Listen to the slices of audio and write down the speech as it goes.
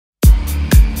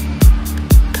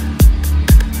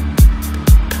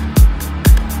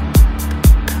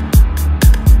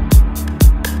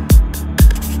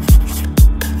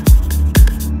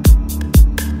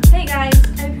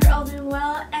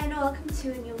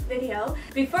video.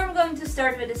 Before I'm going to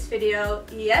start with this video,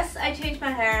 yes, I changed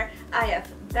my hair. I have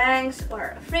bangs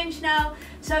or a fringe now,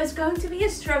 so it's going to be a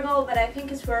struggle, but I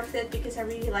think it's worth it because I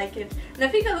really like it and I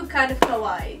think I look kind of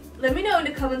kawaii. Let me know in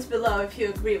the comments below if you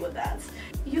agree with that.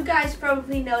 You guys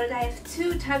probably know that I have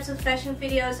two types of fashion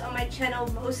videos on my channel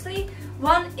mostly.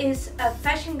 One is a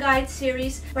fashion guide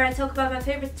series where I talk about my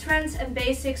favorite trends and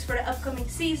basics for the upcoming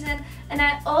season, and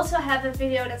I also have a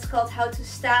video that's called How to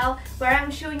Style, where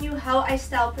I'm showing you how I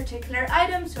style particular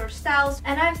items or styles,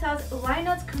 and I thought why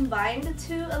not combine the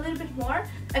two a little bit more.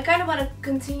 I kind of want to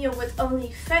continue with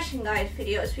only fashion guide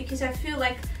videos because I feel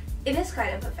like it is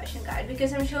kind of a fashion guide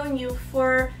because I'm showing you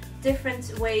 4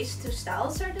 different ways to style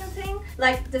a certain thing.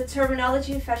 Like the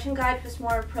terminology fashion guide was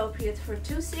more appropriate for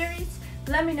 2 series.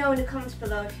 Let me know in the comments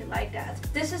below if you like that.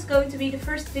 This is going to be the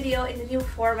first video in the new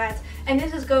format, and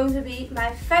this is going to be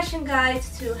my fashion guide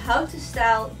to how to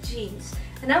style jeans.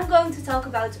 And I'm going to talk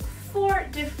about 4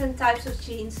 different types of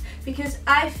jeans because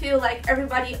I feel like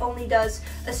everybody only does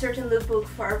a certain lookbook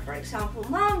for example,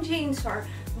 mom jeans or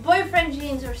boyfriend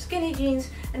jeans or skinny jeans,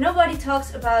 and nobody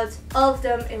talks about all of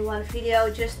them in one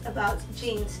video, just about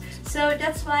jeans. So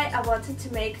that's why I wanted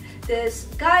to make this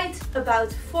guide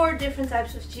about 4 different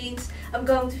types of jeans. I'm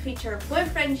going to feature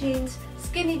boyfriend jeans,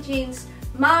 skinny jeans,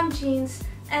 mom jeans,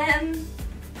 and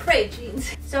Frayed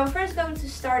jeans. So I'm first going to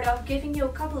start off giving you a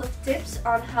couple of tips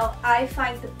on how I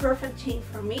find the perfect jean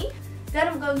for me. Then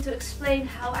I'm going to explain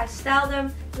how I style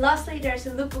them. Lastly, there's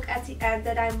a lookbook at the end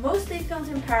that I mostly filmed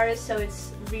in Paris, so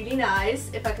it's really nice,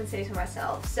 if I can say so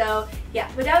myself. So yeah,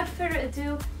 without further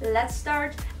ado, let's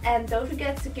start. And don't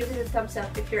forget to give it a thumbs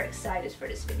up if you're excited for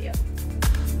this video.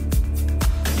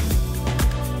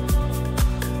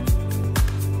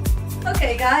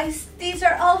 Okay guys, these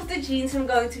are all of the jeans I'm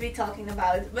going to be talking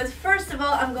about. But first of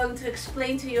all, I'm going to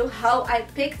explain to you how I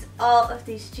picked all of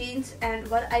these jeans and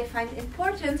what I find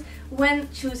important when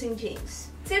choosing jeans.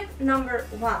 Tip number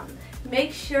 1.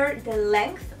 Make sure the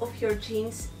length of your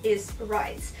jeans is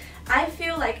right. I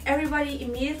feel like everybody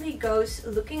immediately goes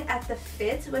looking at the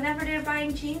fit whenever they're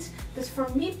buying jeans, but for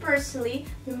me personally,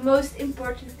 the most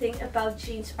important thing about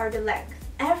jeans are the length.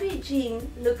 Every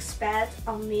jean looks bad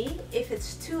on me if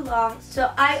it's too long,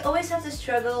 so I always have the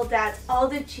struggle that all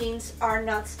the jeans are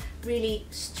not really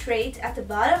straight at the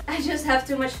bottom. I just have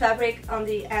too much fabric on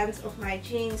the ends of my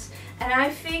jeans, and I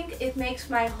think it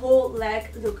makes my whole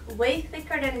leg look way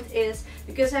thicker than it is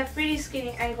because I have pretty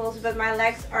skinny ankles but my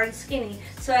legs aren't skinny,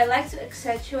 so I like to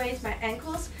accentuate my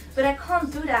ankles, but I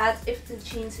can't do that if the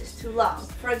jeans is too long.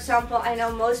 For example, I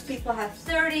know most people have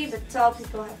 30, but tall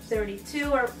people have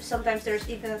 32, or sometimes there's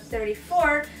even a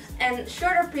 34, and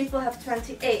shorter people have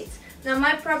 28. Now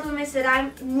my problem is that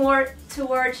I'm more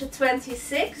towards a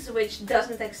 26, which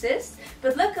doesn't exist,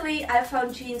 but luckily I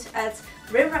found jeans at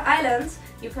River Island.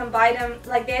 You can buy them,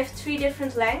 like they have 3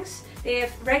 different lengths. They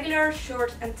have regular,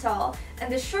 short and tall,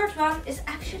 and the short one is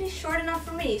actually short enough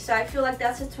for me, so I feel like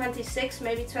that's a 26,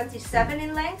 maybe 27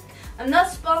 in length. I'm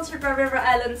not sponsored by River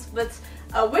Island, but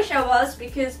I wish I was,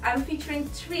 because I'm featuring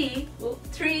 3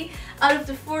 out of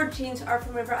the 4 jeans are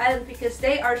from River Island because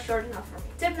they are short enough for me.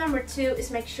 Tip number 2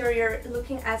 is make sure you're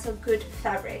looking at a good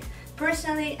fabric.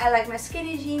 Personally, I like my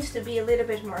skinny jeans to be a little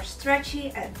bit more stretchy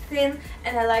and thin,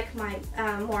 and I like my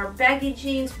more baggy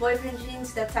jeans, boyfriend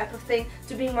jeans, that type of thing,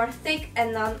 to be more thick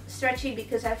and non-stretchy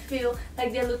because I feel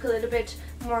like they look a little bit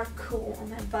more cool on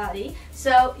my body.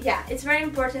 So yeah, it's very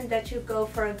important that you go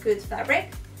for a good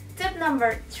fabric. Tip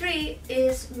number 3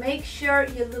 is make sure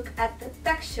you look at the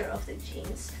texture of the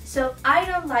jeans. So I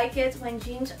don't like it when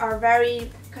jeans are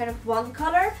very kind of one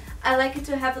color. I like it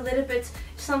to have a little bit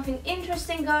something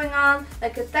interesting going on,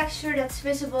 like a texture that's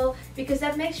visible, because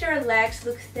that makes your legs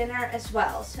look thinner as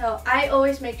well. So I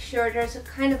always make sure there's a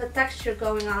kind of a texture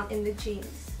going on in the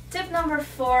jeans. Tip number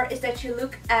 4 is that you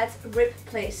look at rib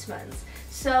placement.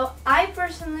 So I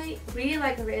personally really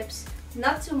like ribs.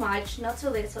 Not too much, not too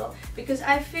little, because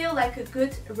I feel like a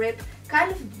good rib kind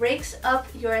of breaks up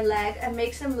your leg and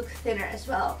makes them look thinner as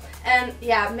well. And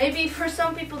yeah, maybe for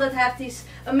some people that have these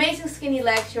amazing skinny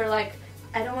legs, you're like,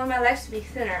 I don't want my legs to be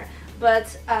thinner. But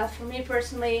for me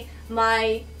personally,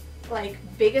 my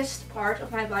biggest part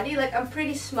of my body, like I'm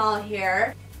pretty small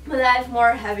here, but I have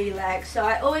more heavy legs, so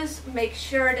I always make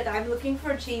sure that I'm looking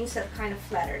for jeans that kind of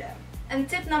flatter them. And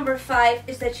tip number 5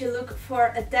 is that you look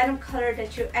for a denim color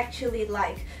that you actually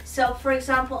like. So for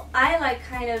example, I like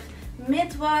kind of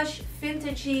mid-wash,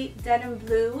 vintagey denim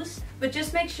blues, but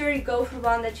just make sure you go for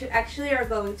one that you actually are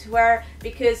going to wear,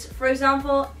 because for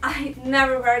example, I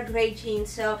never wear gray jeans,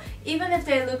 so even if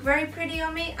they look very pretty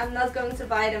on me, I'm not going to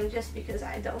buy them just because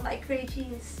I don't like gray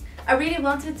jeans. I really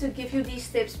wanted to give you these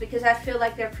tips because I feel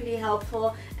like they're pretty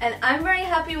helpful, and I'm very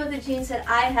happy with the jeans that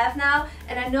I have now,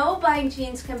 and I know buying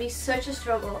jeans can be such a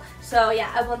struggle. So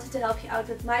yeah, I wanted to help you out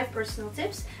with my personal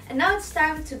tips, and now it's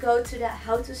time to go to the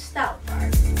how to style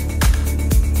part.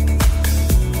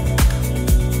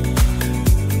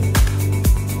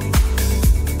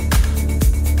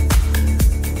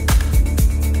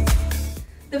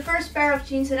 The first pair of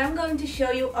jeans that I'm going to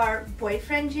show you are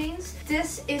boyfriend jeans.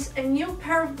 This is a new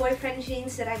pair of boyfriend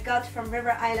jeans that I got from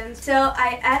River Island. So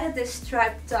I added this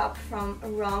striped top from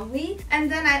Wrongly,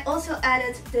 and then I also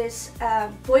added this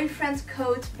boyfriend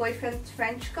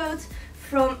trench coat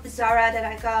from Zara that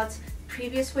I got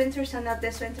previous winter, so not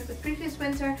this winter but previous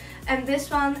winter, and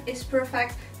this one is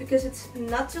perfect because it's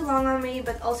not too long on me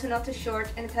but also not too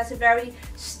short, and it has a very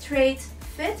straight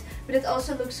fit, but it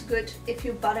also looks good if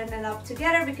you button it up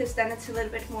together because then it's a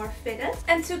little bit more fitted.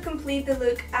 And to complete the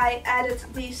look, I added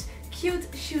these cute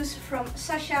shoes from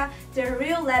Sasha. They're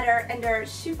real leather and they're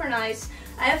super nice.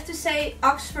 I have to say,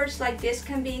 Oxfords like this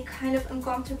can be kind of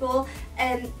uncomfortable,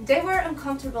 and they were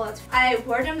uncomfortable at first. I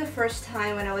wore them the first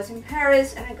time when I was in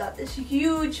Paris and I got this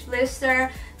huge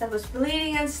blister that was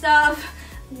bleeding and stuff.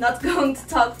 Not going to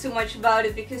talk too much about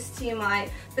it because TMI,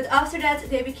 but after that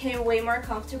they became way more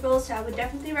comfortable, so I would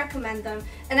definitely recommend them.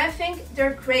 And I think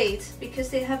they're great because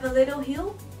they have a little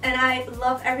heel, and I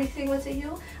love everything with a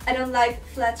heel. I don't like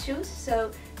flat shoes, so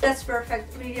that's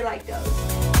perfect. Really like those.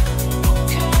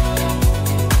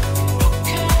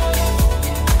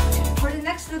 For the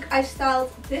next look, I styled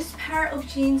this pair of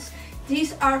jeans.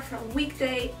 These are from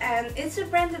Weekday, and it's a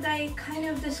brand that I kind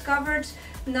of discovered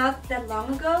not that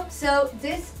long ago. So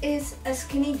this is a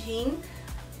skinny jean,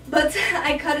 but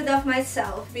I cut it off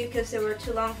myself because they were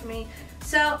too long for me.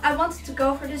 So I wanted to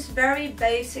go for this very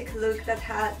basic look that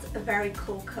had a very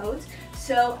cool coat.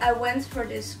 So I went for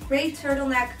this gray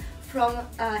turtleneck from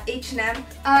H&M.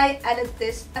 I added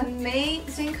this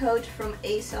amazing coat from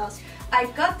ASOS. I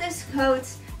got this coat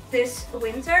this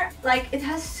winter. Like, it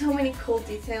has so many cool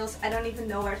details, I don't even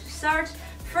know where to start.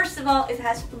 First of all, it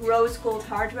has rose gold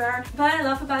hardware. What I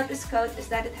love about this coat is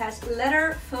that it has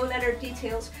leather, faux leather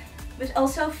details, but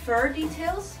also fur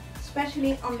details,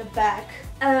 especially on the back.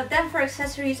 Then for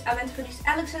accessories, I went for these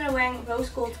Alexander Wang rose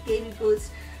gold Gaby boots.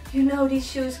 You know these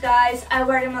shoes, guys, I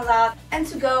wear them a lot. And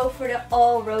to go for the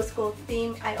all rose gold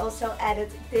theme, I also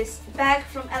added this bag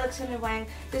from Alexander Wang.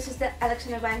 This is the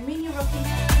Alexander Wang Mini Rookie.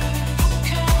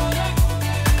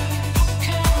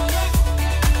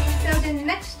 So the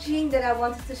next jean that I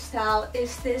wanted to style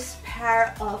is this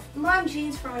pair of mom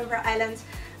jeans from River Island.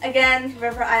 Again,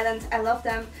 River Island, I love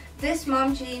them. This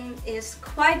mom jean is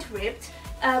quite ripped.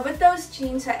 With those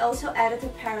jeans I also added a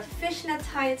pair of fishnet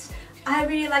tights. I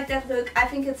really like that look. I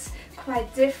think it's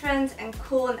quite different and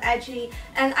cool and edgy,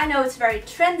 and I know it's very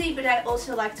trendy, but I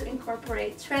also like to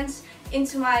incorporate trends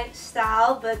into my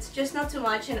style, but just not too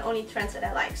much, and only trends that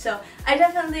I like. So I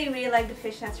definitely really like the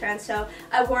fishnet trend, so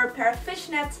I wore a pair of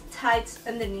fishnet tights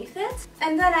underneath it.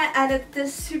 And then I added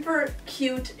this super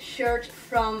cute shirt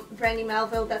from Brandy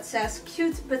Melville that says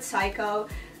cute but psycho,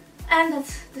 and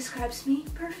that describes me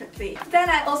perfectly. Then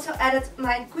I also added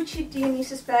my Gucci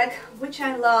Dionysus bag, which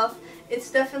I love.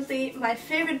 It's definitely my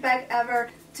favorite bag ever.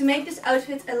 To make this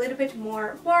outfit a little bit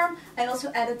more warm, I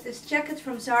also added this jacket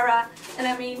from Zara, and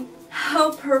I mean,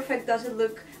 how perfect does it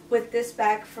look with this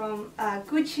bag from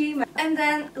Gucci. And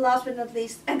then last but not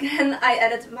least, again, I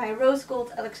added my rose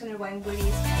gold Alexander Wang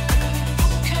booties.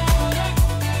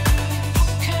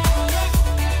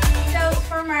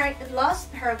 For my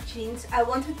last pair of jeans, I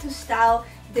wanted to style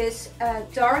this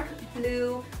dark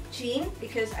blue jean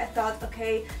because I thought,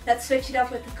 okay, let's switch it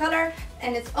up with the color.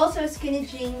 And it's also a skinny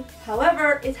jean,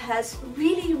 however it has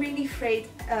really frayed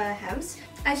hems.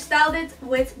 I styled it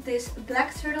with this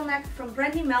black turtleneck from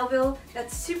Brandy Melville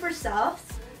that's super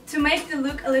soft. To make the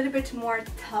look a little bit more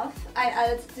tough, I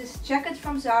added this jacket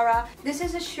from Zara. This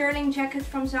is a shearling jacket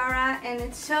from Zara, and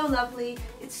it's so lovely.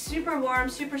 It's super warm,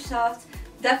 super soft.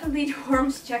 Definitely the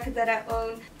warmest jacket that I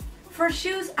own. For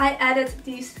shoes, I added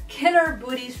these killer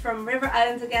booties from River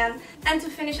Island again. And to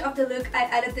finish off the look, I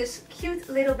added this cute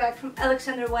little bag from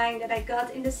Alexander Wang that I got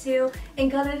in the sale in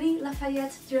Galeries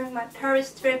Lafayette during my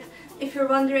Paris trip. If you're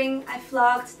wondering, I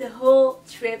vlogged the whole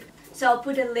trip, so I'll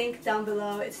put a link down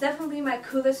below. It's definitely my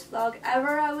coolest vlog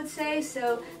ever, I would say,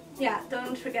 so yeah,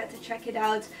 don't forget to check it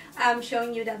out. I'm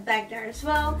showing you that bag there as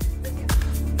well.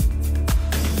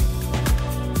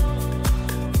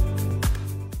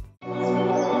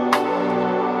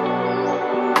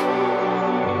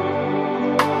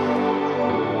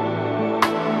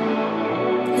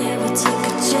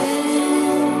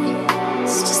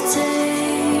 Just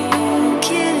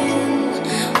take it in,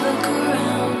 look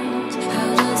around.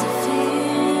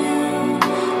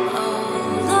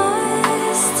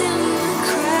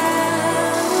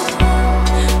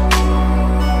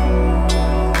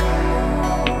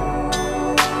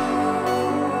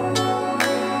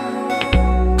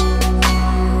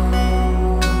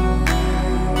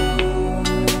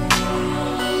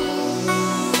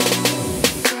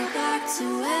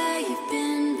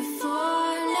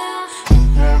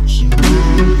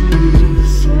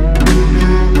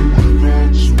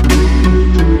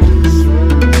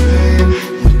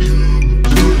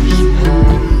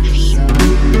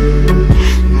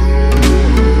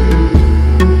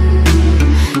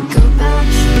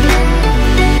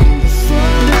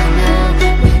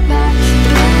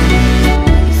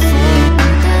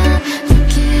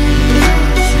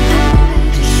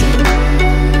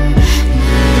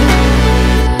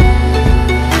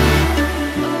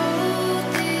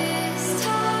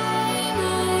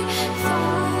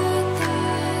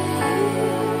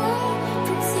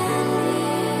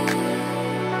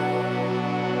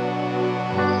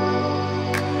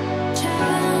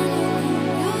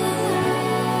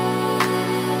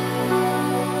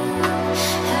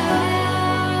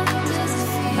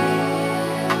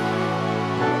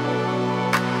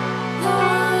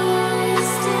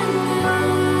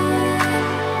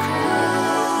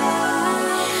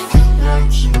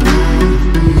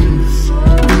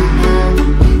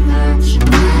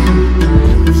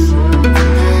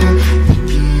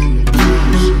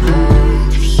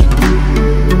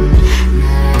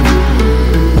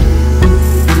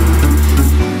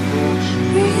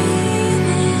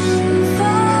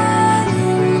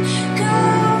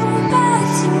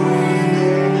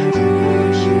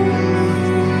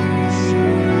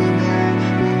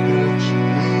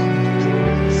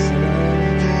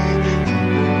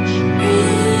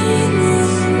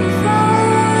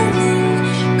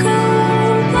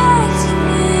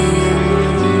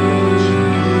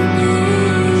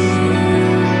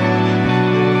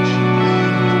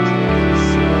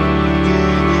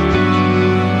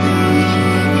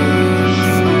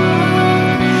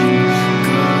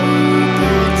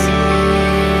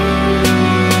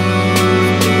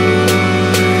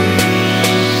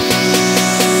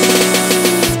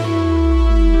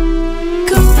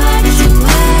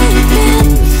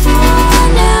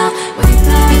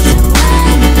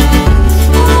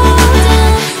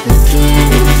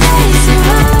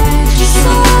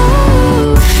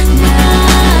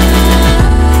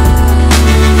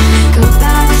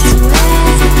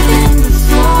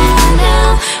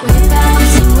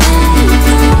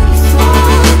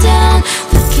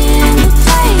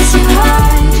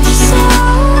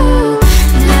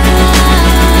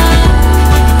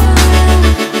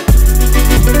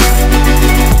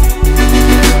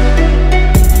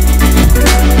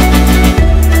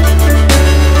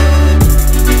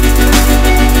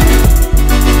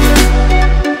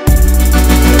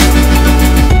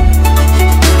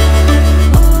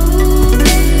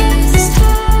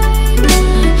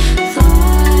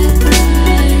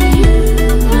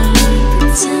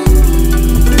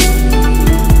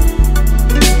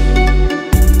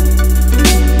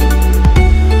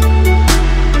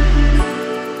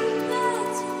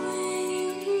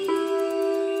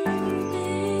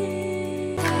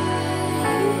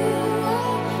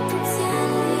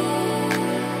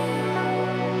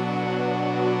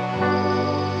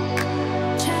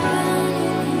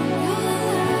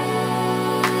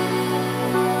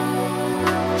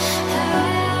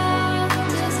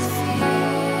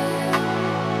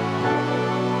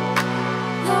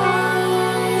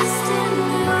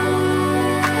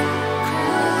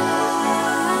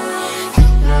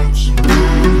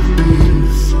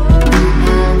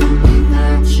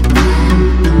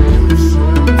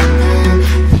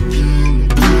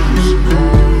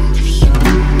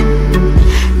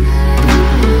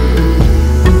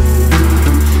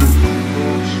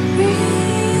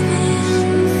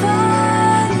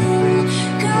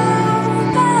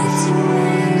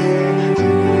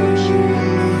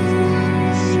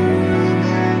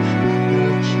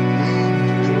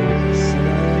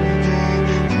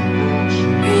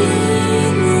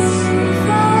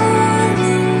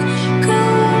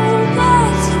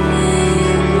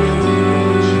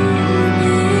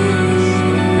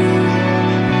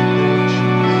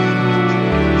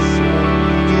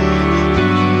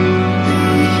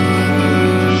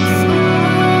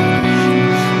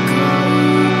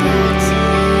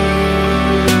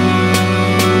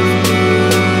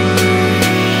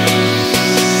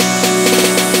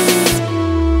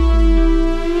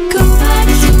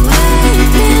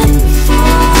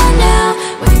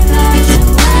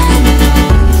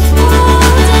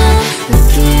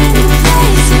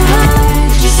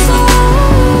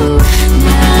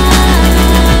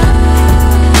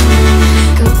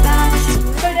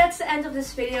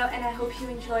 And I hope you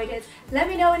enjoyed it. Let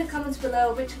me know in the comments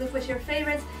below which look was your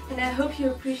favorite, and I hope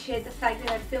you appreciate the fact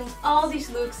that I filmed all these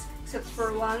looks except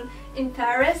for one in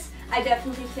Paris. I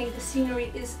definitely think the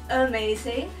scenery is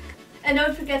amazing. And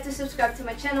don't forget to subscribe to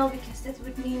my channel because that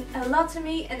would mean a lot to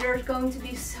me, and there's going to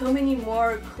be so many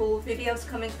more cool videos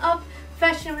coming up,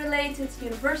 fashion related,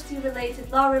 university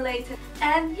related, law related.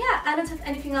 And yeah, I don't have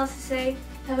anything else to say.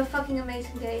 Have a fucking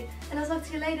amazing day, and I'll talk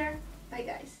to you later. Bye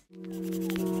guys.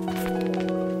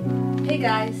 Hey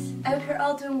guys, I hope you're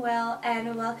all doing well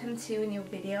and welcome to a new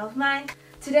video of mine.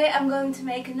 Today I'm going to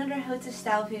make another how to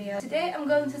style video. Today I'm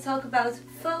going to talk about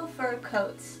faux fur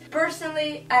coats.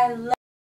 Personally, I love